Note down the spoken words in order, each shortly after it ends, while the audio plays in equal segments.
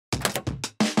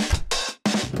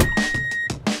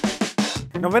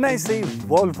Now when I say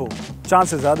Volvo,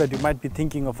 chances are that you might be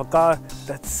thinking of a car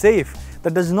that's safe,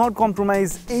 that does not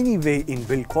compromise any way in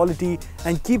build quality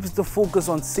and keeps the focus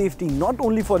on safety not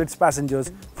only for its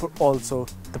passengers, but also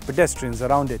the pedestrians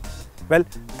around it. Well,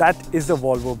 that is the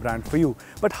Volvo brand for you.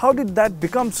 But how did that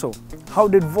become so? How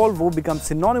did Volvo become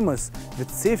synonymous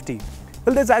with safety?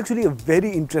 Well, there's actually a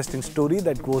very interesting story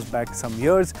that goes back some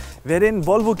years, wherein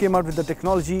Volvo came out with the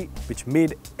technology which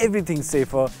made everything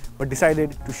safer, but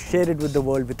decided to share it with the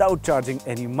world without charging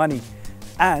any money.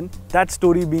 And that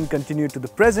story being continued to the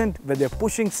present, where they're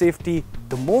pushing safety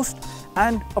the most,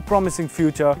 and a promising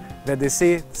future where they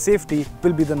say safety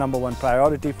will be the #1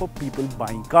 priority for people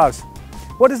buying cars.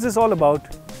 What is this all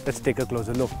about? Let's take a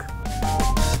closer look.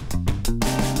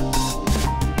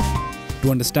 To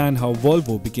understand how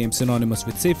Volvo became synonymous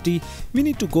with safety, we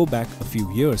need to go back a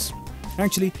few years.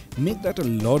 Actually, make that a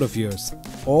lot of years,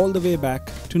 all the way back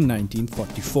to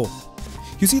 1944.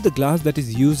 You see the glass that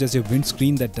is used as a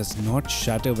windscreen that does not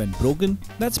shatter when broken?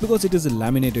 That's because it is a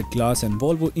laminated glass and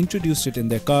Volvo introduced it in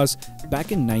their cars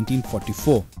back in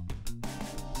 1944.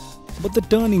 But the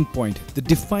turning point, the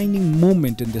defining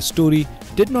moment in this story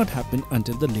did not happen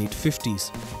until the late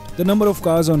 50s. The number of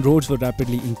cars on roads were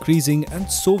rapidly increasing and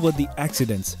so were the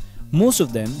accidents, most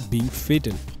of them being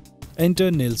fatal. Enter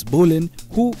Niels Bohlin,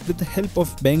 who with the help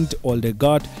of Bengt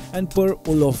Oldergaard and Per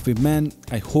Olof Wiman,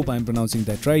 I hope I am pronouncing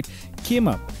that right, came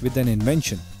up with an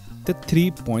invention, the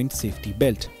 3-point safety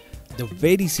belt. The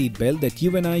very seat belt that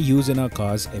you and I use in our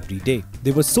cars every day.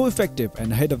 They were so effective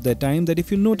and ahead of their time that if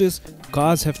you notice,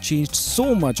 cars have changed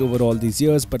so much over all these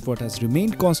years, but what has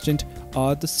remained constant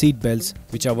are the seat belts,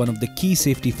 which are one of the key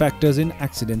safety factors in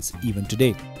accidents even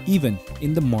today, even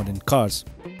in the modern cars.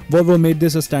 Volvo made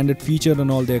this a standard feature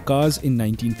on all their cars in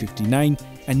 1959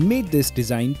 and made this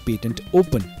design patent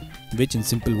open, which in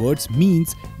simple words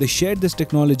means they shared this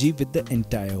technology with the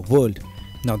entire world.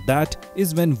 Now that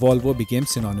is when Volvo became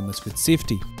synonymous with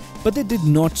safety. But they did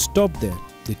not stop there.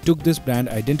 They took this brand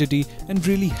identity and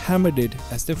really hammered it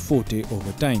as their forte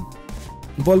over time.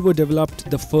 Volvo developed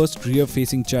the first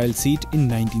rear-facing child seat in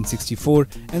 1964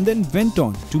 and then went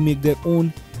on to make their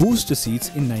own booster seats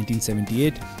in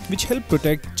 1978, which helped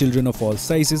protect children of all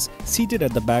sizes seated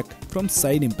at the back from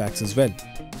side impacts as well.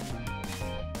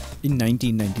 In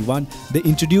 1991, they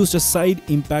introduced a side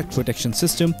impact protection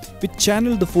system which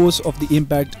channeled the force of the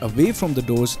impact away from the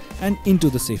doors and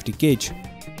into the safety cage.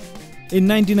 In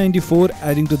 1994,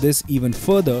 adding to this even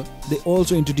further, they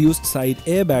also introduced side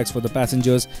airbags for the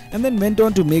passengers and then went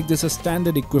on to make this a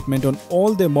standard equipment on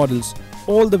all their models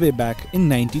all the way back in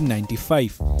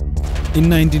 1995. In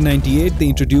 1998, they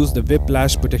introduced the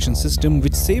whiplash protection system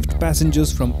which saved passengers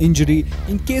from injury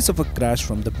in case of a crash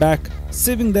from the back,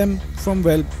 saving them from,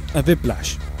 well, a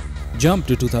whiplash. Jump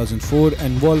to 2004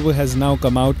 and Volvo has now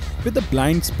come out with the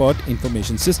blind spot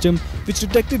information system which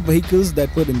detected vehicles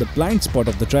that were in the blind spot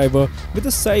of the driver with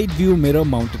a side view mirror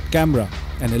mounted camera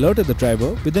and alerted the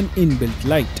driver with an inbuilt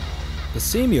light. The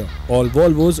same year, all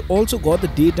Volvos also got the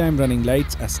daytime running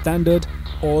lights as standard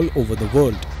all over the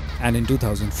world. And in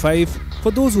 2005,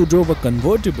 for those who drove a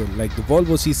convertible like the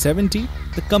Volvo C70,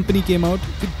 the company came out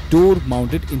with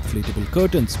door-mounted inflatable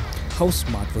curtains. How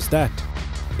smart was that?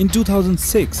 In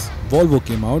 2006, Volvo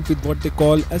came out with what they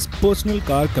call as Personal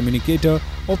Car Communicator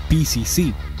or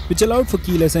PCC, which allowed for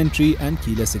keyless entry and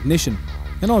keyless ignition.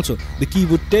 And also, the key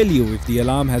would tell you if the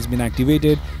alarm has been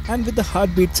activated, and with the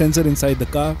heartbeat sensor inside the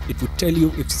car, it would tell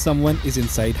you if someone is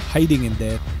inside hiding in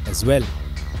there as well.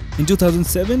 In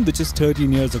 2007, which is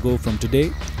 13 years ago from today,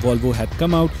 Volvo had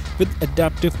come out with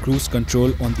adaptive cruise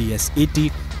control on the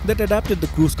S80 that adapted the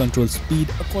cruise control speed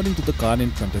according to the car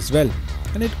in front as well.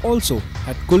 And it also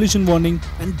had collision warning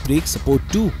and brake support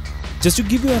too. Just to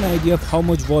give you an idea of how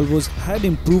much Volvos had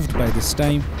improved by this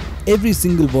time, every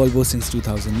single Volvo since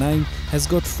 2009 has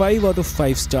got 5 out of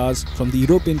 5 stars from the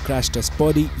European crash test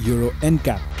body Euro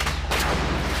NCAP.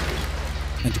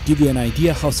 And to give you an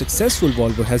idea how successful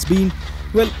Volvo has been,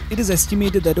 well, it is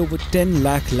estimated that over 10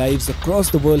 lakh lives across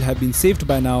the world have been saved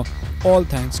by now, all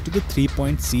thanks to the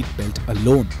 3-point seat belt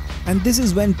alone. And this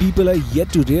is when people are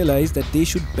yet to realize that they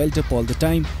should belt up all the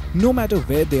time, no matter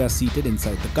where they are seated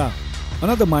inside the car.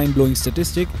 Another mind-blowing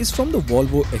statistic is from the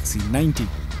Volvo XC90.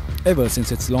 Ever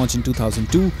since its launch in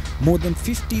 2002, more than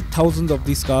 50,000 of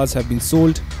these cars have been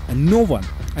sold and no one,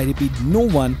 I repeat no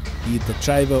one, be it the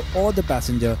driver or the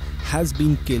passenger, has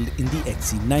been killed in the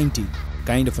XC90.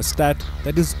 Kind of a stat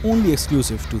that is only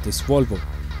exclusive to this Volvo.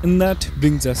 And that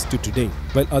brings us to today.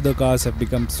 While other cars have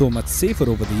become so much safer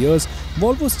over the years,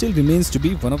 Volvo still remains to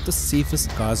be one of the safest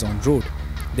cars on road.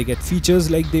 They get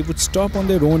features like they would stop on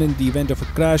their own in the event of a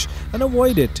crash and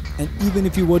avoid it. And even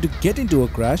if you were to get into a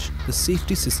crash, the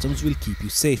safety systems will keep you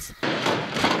safe.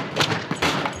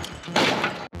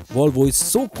 Volvo is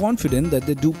so confident that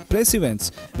they do press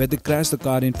events where they crash the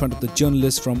car in front of the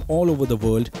journalists from all over the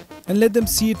world and let them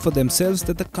see it for themselves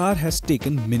that the car has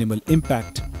taken minimal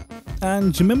impact.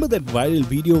 And remember that viral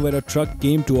video where a truck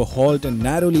came to a halt and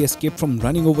narrowly escaped from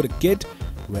running over a kid?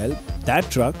 Well, that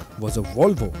truck was a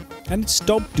Volvo and it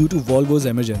stopped due to Volvo's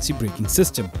emergency braking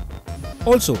system.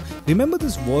 Also, remember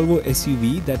this Volvo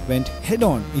SUV that went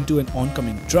head-on into an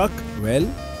oncoming truck? Well,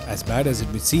 as bad as it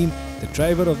would seem, the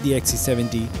driver of the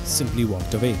XC70 simply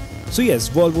walked away. So yes,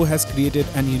 Volvo has created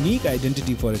an unique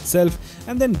identity for itself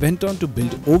and then went on to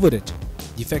build over it.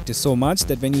 The effect is so much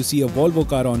that when you see a Volvo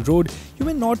car on road, you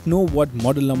may not know what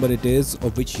model number it is or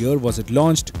which year was it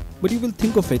launched, but you will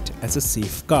think of it as a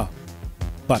safe car.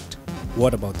 But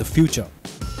what about the future?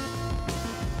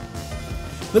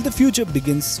 Well, the future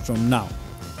begins from now.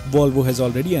 Volvo has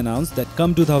already announced that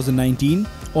come 2019,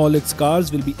 all its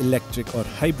cars will be electric or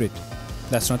hybrid.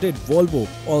 That's not it. Volvo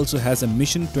also has a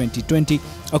Mission 2020,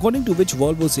 according to which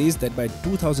Volvo says that by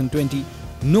 2020,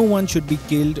 no one should be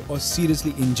killed or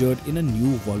seriously injured in a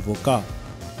new Volvo car.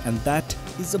 And that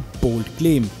is a bold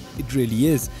claim. It really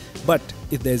is. But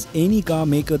if there's any car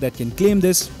maker that can claim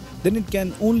this, then it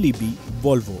can only be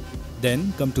Volvo.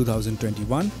 Then, come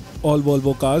 2021, all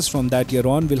Volvo cars from that year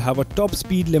on will have a top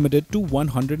speed limited to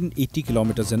 180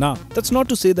 km an hour. That's not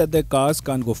to say that their cars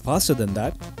can't go faster than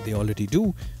that, they already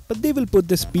do, but they will put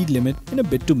the speed limit in a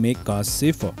bit to make cars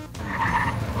safer.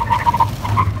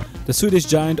 The Swedish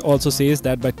giant also says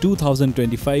that by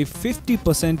 2025,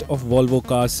 50% of Volvo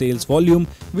car sales volume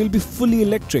will be fully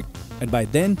electric, and by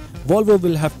then, Volvo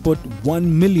will have put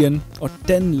 1 million or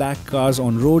 10 lakh cars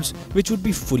on roads which would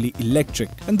be fully electric.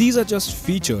 And these are just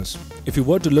features. If you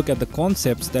were to look at the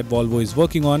concepts that Volvo is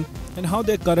working on and how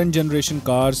their current generation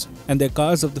cars and their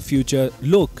cars of the future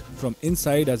look from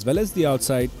inside as well as the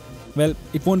outside, well,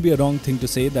 it won't be a wrong thing to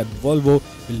say that Volvo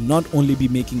will not only be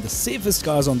making the safest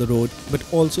cars on the road, but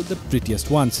also the prettiest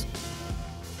ones.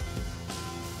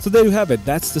 So there you have it,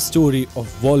 that's the story of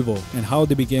Volvo and how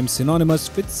they became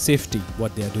synonymous with safety,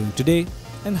 what they are doing today,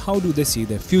 and how do they see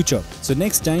their future. So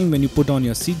next time when you put on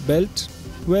your seatbelt,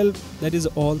 well, that is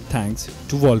all thanks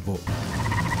to Volvo.